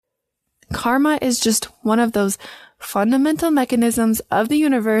Karma is just one of those fundamental mechanisms of the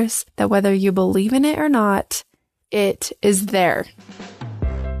universe that whether you believe in it or not, it is there.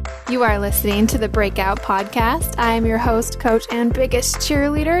 You are listening to the Breakout Podcast. I am your host, coach, and biggest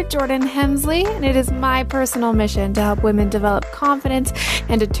cheerleader, Jordan Hemsley, and it is my personal mission to help women develop confidence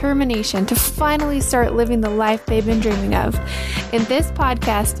and determination to finally start living the life they've been dreaming of. In this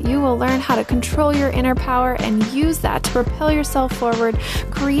podcast, you will learn how to control your inner power and use that to propel yourself forward,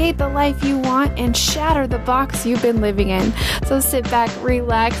 create the life you want, and shatter the box you've been living in. So sit back,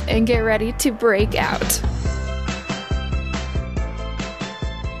 relax, and get ready to break out.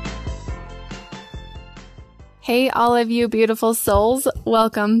 Hey, all of you beautiful souls.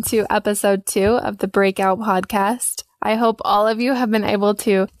 Welcome to episode 2 of the Breakout Podcast. I hope all of you have been able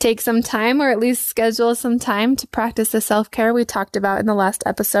to take some time or at least schedule some time to practice the self-care we talked about in the last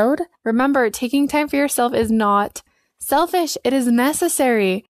episode. Remember, taking time for yourself is not selfish. It is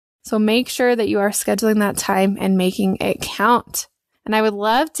necessary. So make sure that you are scheduling that time and making it count. And I would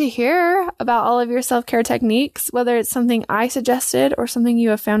love to hear about all of your self-care techniques, whether it's something I suggested or something you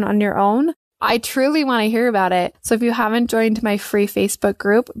have found on your own. I truly want to hear about it. So if you haven't joined my free Facebook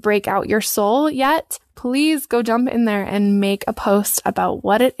group, Break Out Your Soul, yet, please go jump in there and make a post about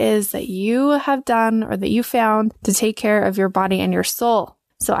what it is that you have done or that you found to take care of your body and your soul.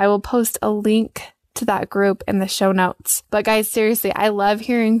 So I will post a link to that group in the show notes. But guys, seriously, I love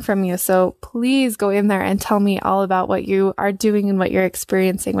hearing from you. So please go in there and tell me all about what you are doing and what you're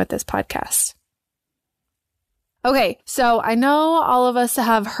experiencing with this podcast. Okay, so I know all of us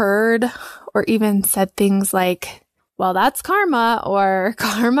have heard or even said things like, well, that's karma, or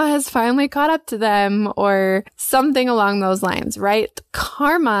karma has finally caught up to them, or something along those lines, right?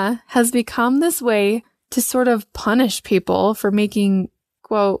 Karma has become this way to sort of punish people for making,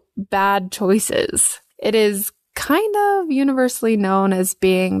 quote, bad choices. It is kind of universally known as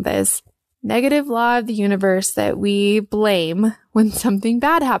being this negative law of the universe that we blame when something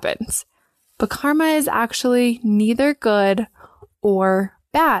bad happens. But karma is actually neither good or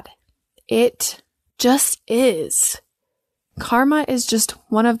bad. It just is. Karma is just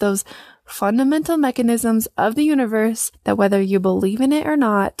one of those fundamental mechanisms of the universe that whether you believe in it or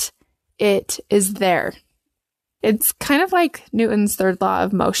not, it is there. It's kind of like Newton's third law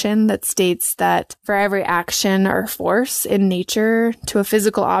of motion that states that for every action or force in nature to a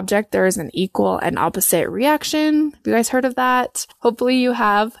physical object, there is an equal and opposite reaction. Have you guys heard of that? Hopefully you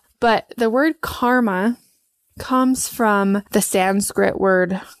have. But the word karma comes from the Sanskrit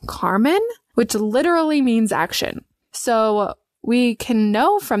word karman, which literally means action. So we can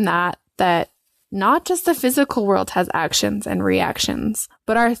know from that not just the physical world has actions and reactions,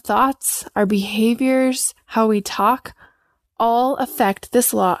 but our thoughts, our behaviors, how we talk, all affect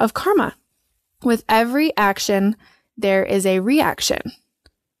this law of karma. With every action, there is a reaction.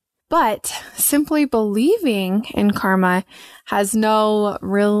 But simply believing in karma has no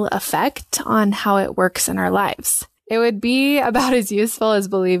real effect on how it works in our lives. It would be about as useful as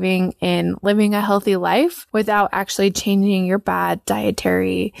believing in living a healthy life without actually changing your bad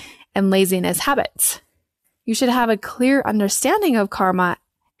dietary and laziness habits. You should have a clear understanding of karma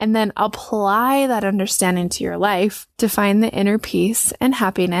and then apply that understanding to your life to find the inner peace and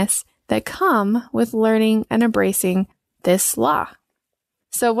happiness that come with learning and embracing this law.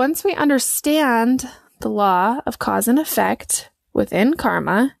 So once we understand the law of cause and effect within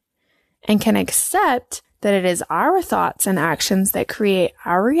karma and can accept that it is our thoughts and actions that create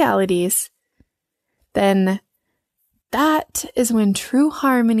our realities, then that is when true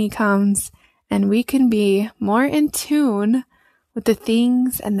harmony comes and we can be more in tune with the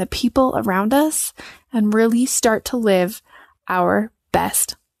things and the people around us and really start to live our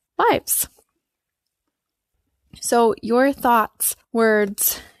best lives. So your thoughts,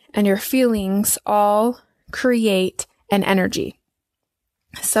 words, and your feelings all create an energy.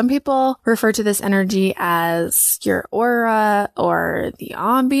 Some people refer to this energy as your aura or the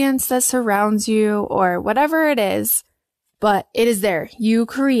ambience that surrounds you or whatever it is, but it is there. You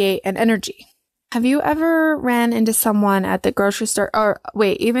create an energy. Have you ever ran into someone at the grocery store? Or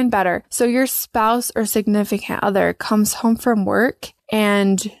wait, even better. So your spouse or significant other comes home from work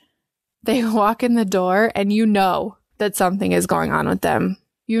and they walk in the door and you know that something is going on with them.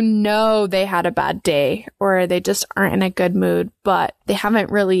 You know they had a bad day or they just aren't in a good mood, but they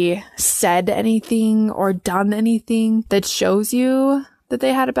haven't really said anything or done anything that shows you that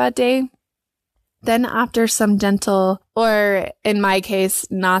they had a bad day. Then after some gentle, or in my case,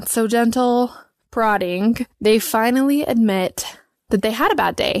 not so gentle prodding, they finally admit that they had a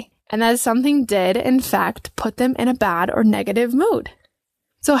bad day and that something did, in fact, put them in a bad or negative mood.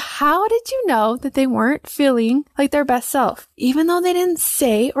 So how did you know that they weren't feeling like their best self, even though they didn't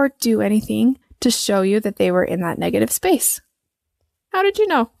say or do anything to show you that they were in that negative space? How did you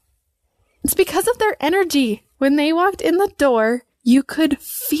know? It's because of their energy. When they walked in the door, you could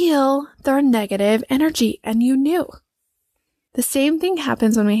feel their negative energy and you knew. The same thing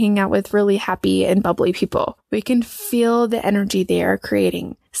happens when we hang out with really happy and bubbly people. We can feel the energy they are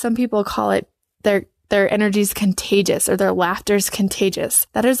creating. Some people call it their energy is contagious or their laughter is contagious.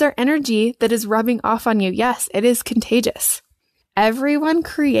 That is their energy that is rubbing off on you. Yes, it is contagious. Everyone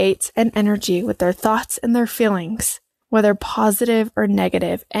creates an energy with their thoughts and their feelings, whether positive or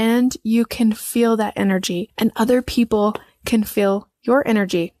negative, and you can feel that energy and other people can feel your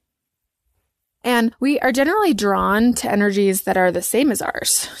energy. And we are generally drawn to energies that are the same as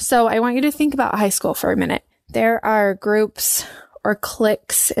ours. So I want you to think about high school for a minute. There are groups or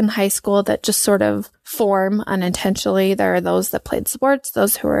cliques in high school that just sort of form unintentionally. There are those that played sports,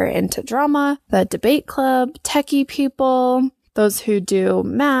 those who are into drama, the debate club, techie people, those who do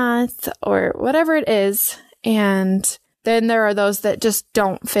math or whatever it is. And then there are those that just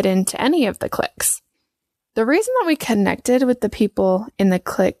don't fit into any of the cliques. The reason that we connected with the people in the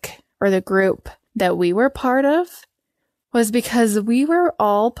clique or the group that we were part of was because we were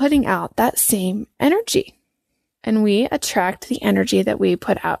all putting out that same energy. And we attract the energy that we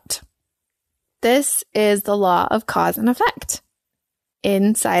put out. This is the law of cause and effect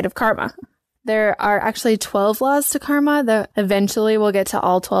inside of karma. There are actually 12 laws to karma that eventually we'll get to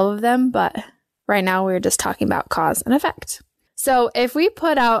all 12 of them, but right now we're just talking about cause and effect. So if we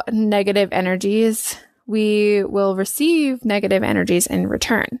put out negative energies, we will receive negative energies in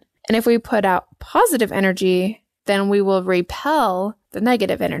return. And if we put out positive energy, then we will repel the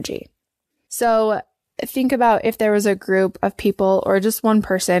negative energy. So think about if there was a group of people or just one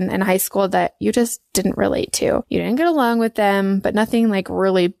person in high school that you just didn't relate to. You didn't get along with them, but nothing like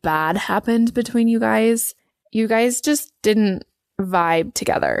really bad happened between you guys. You guys just didn't vibe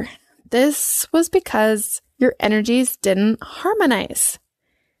together. This was because your energies didn't harmonize.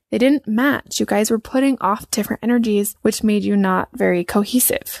 They didn't match. You guys were putting off different energies, which made you not very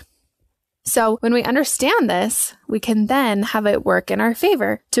cohesive. So when we understand this, we can then have it work in our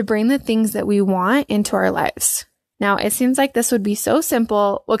favor to bring the things that we want into our lives. Now, it seems like this would be so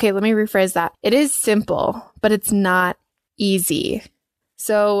simple. Okay, let me rephrase that. It is simple, but it's not easy.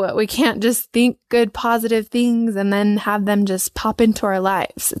 So we can't just think good, positive things and then have them just pop into our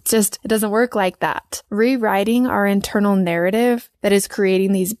lives. It doesn't work like that. Rewriting our internal narrative that is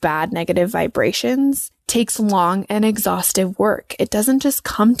creating these bad negative vibrations takes long and exhaustive work. It doesn't just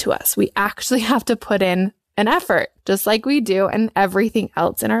come to us. We actually have to put in an effort, just like we do in everything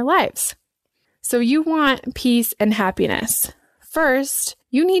else in our lives. So you want peace and happiness. First,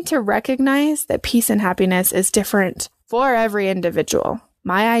 you need to recognize that peace and happiness is different for every individual.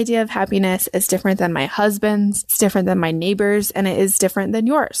 My idea of happiness is different than my husband's, it's different than my neighbor's, and it is different than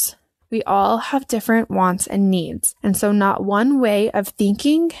yours. We all have different wants and needs, and so not one way of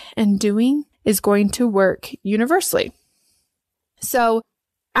thinking and doing is going to work universally. So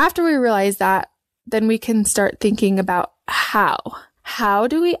after we realize that, then we can start thinking about how. How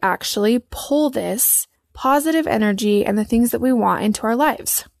do we actually pull this positive energy and the things that we want into our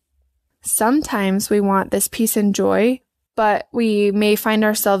lives? Sometimes we want this peace and joy, but we may find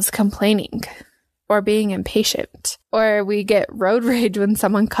ourselves complaining or being impatient, or we get road rage when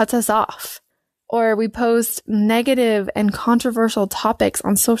someone cuts us off, or we post negative and controversial topics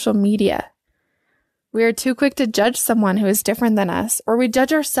on social media. We are too quick to judge someone who is different than us, or we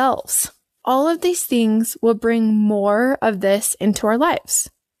judge ourselves. All of these things will bring more of this into our lives.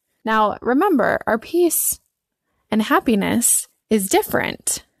 Now, remember, our peace and happiness is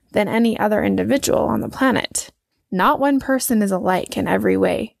different than any other individual on the planet. Not one person is alike in every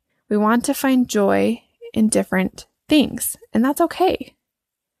way. We want to find joy in different things, and that's okay.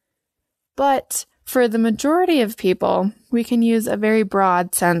 But for the majority of people, we can use a very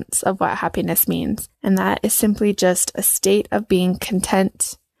broad sense of what happiness means, and that is simply just a state of being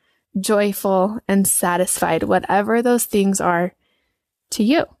content, joyful, and satisfied, whatever those things are to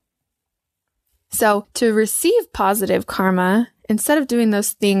you. So to receive positive karma, instead of doing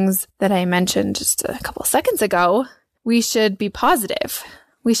those things that I mentioned just a couple seconds ago, we should be positive.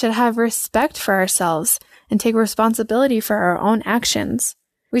 We should have respect for ourselves and take responsibility for our own actions.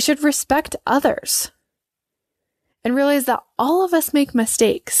 We should respect others and realize that all of us make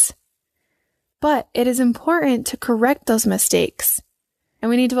mistakes. But it is important to correct those mistakes, and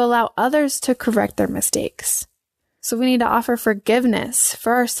we need to allow others to correct their mistakes. So we need to offer forgiveness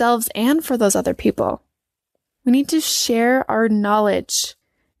for ourselves and for those other people. We need to share our knowledge,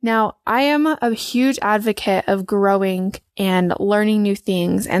 Now, I am a huge advocate of growing and learning new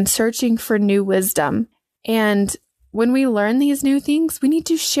things and searching for new wisdom. And when we learn these new things, we need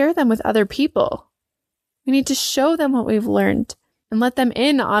to share them with other people. We need to show them what we've learned and let them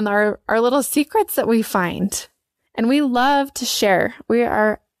in on our little secrets that we find. And we love to share. We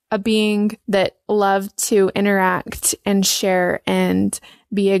are a being that love to interact and share and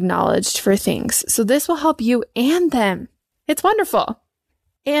be acknowledged for things. So this will help you and them. It's wonderful.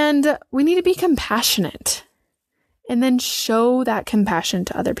 And we need to be compassionate and then show that compassion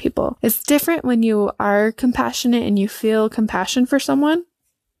to other people. It's different when you are compassionate and you feel compassion for someone,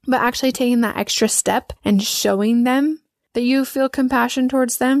 but actually taking that extra step and showing them that you feel compassion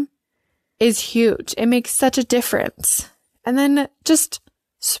towards them is huge. It makes such a difference. And then just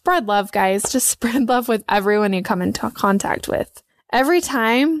spread love, guys. Just spread love with everyone you come into contact with. Every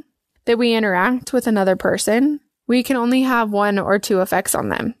time that we interact with another person, we can only have one or two effects on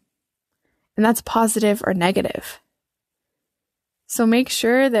them. And that's positive or negative. So make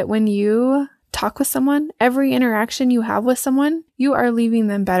sure that when you talk with someone, every interaction you have with someone, you are leaving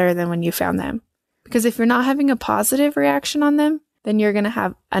them better than when you found them. Because if you're not having a positive reaction on them, then you're going to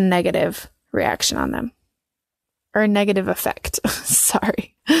have a negative reaction on them. Or a negative effect.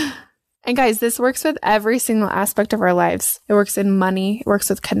 Sorry. And guys, this works with every single aspect of our lives. It works in money. It works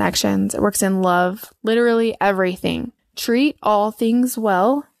with connections. It works in love. Literally everything. Treat all things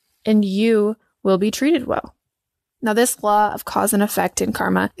well, and you will be treated well. Now, this law of cause and effect in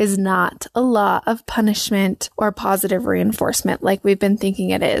karma is not a law of punishment or positive reinforcement like we've been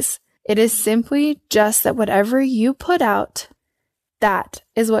thinking it is. It is simply just that whatever you put out, that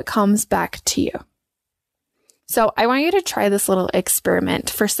is what comes back to you. So I want you to try this little experiment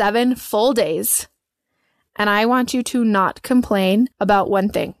for 7 full days. And I want you to not complain about one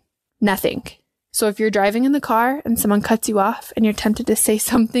thing. Nothing. So if you're driving in the car and someone cuts you off and you're tempted to say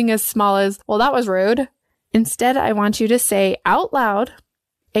something as small as, well, that was rude. Instead, I want you to say out loud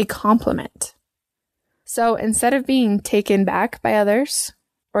a compliment. So instead of being taken back by others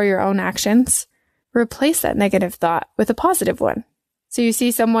or your own actions, replace that negative thought with a positive one. So you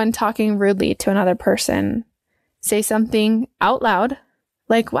see someone talking rudely to another person. Say something out loud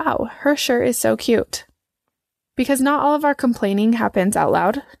like, wow, her shirt is so cute. Because not all of our complaining happens out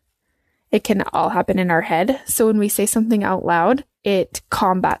loud. It can all happen in our head. So when we say something out loud, it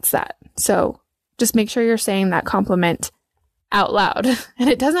combats that. So just make sure you're saying that compliment out loud. And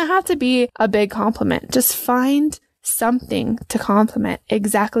it doesn't have to be a big compliment. Just find something to compliment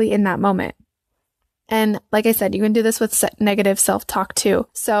exactly in that moment. And like I said, you can do this with negative self-talk too.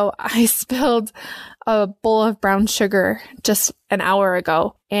 So I spilled a bowl of brown sugar just an hour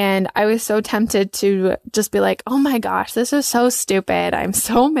ago, and I was so tempted to just be like, oh my gosh, this is so stupid. I'm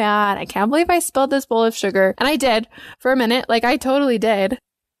so mad. I can't believe I spilled this bowl of sugar. And I did for a minute. Like I totally did.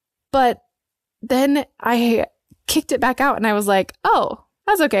 But then I kicked it back out and I was like, oh,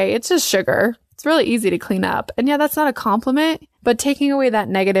 that's okay. It's just sugar. It's really easy to clean up. And yeah, that's not a compliment, but taking away that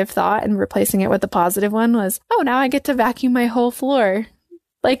negative thought and replacing it with a positive one was, oh, now I get to vacuum my whole floor.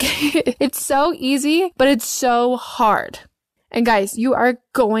 Like it's so easy, but it's so hard. And guys, you are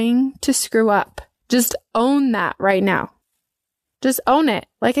going to screw up. Just own that right now. Just own it.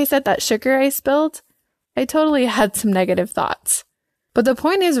 Like I said, that sugar I spilled, I totally had some negative thoughts. But the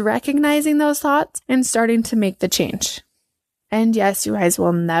point is recognizing those thoughts and starting to make the change. And yes, you guys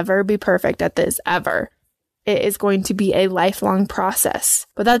will never be perfect at this ever. It is going to be a lifelong process,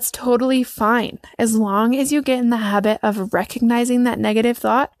 but that's totally fine as long as you get in the habit of recognizing that negative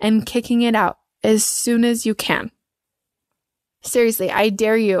thought and kicking it out as soon as you can. Seriously, I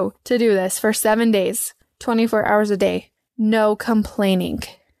dare you to do this for 7 days, 24 hours a day, no complaining,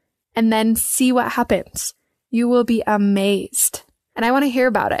 and then see what happens. You will be amazed. And I want to hear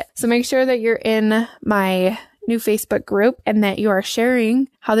about it. So make sure that you're in my new Facebook group and that you are sharing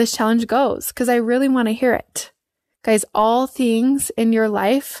how this challenge goes, because I really want to hear it. Guys, all things in your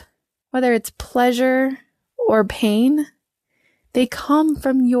life, whether it's pleasure or pain, they come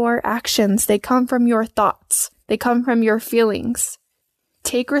from your actions. They come from your thoughts. They come from your feelings.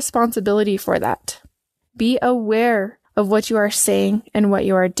 Take responsibility for that. Be aware of what you are saying and what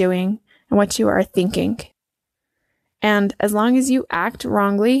you are doing and what you are thinking. And as long as you act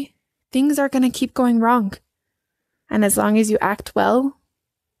wrongly, things are going to keep going wrong. And as long as you act well,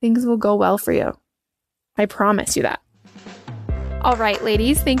 things will go well for you. I promise you that. All right,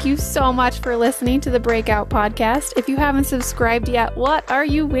 ladies, thank you so much for listening to the Breakout Podcast. If you haven't subscribed yet, what are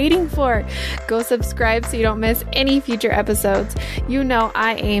you waiting for? Go subscribe so you don't miss any future episodes. You know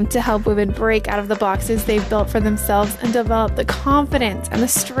I aim to help women break out of the boxes they've built for themselves and develop the confidence and the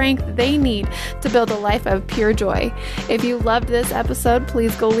strength they need to build a life of pure joy. If you loved this episode,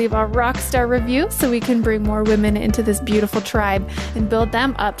 please go leave a rock star review so we can bring more women into this beautiful tribe and build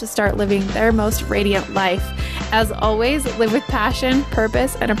them up to start living their most radiant life. As always, live with passion,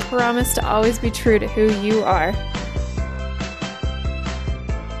 purpose, and a promise to always be true to who you are.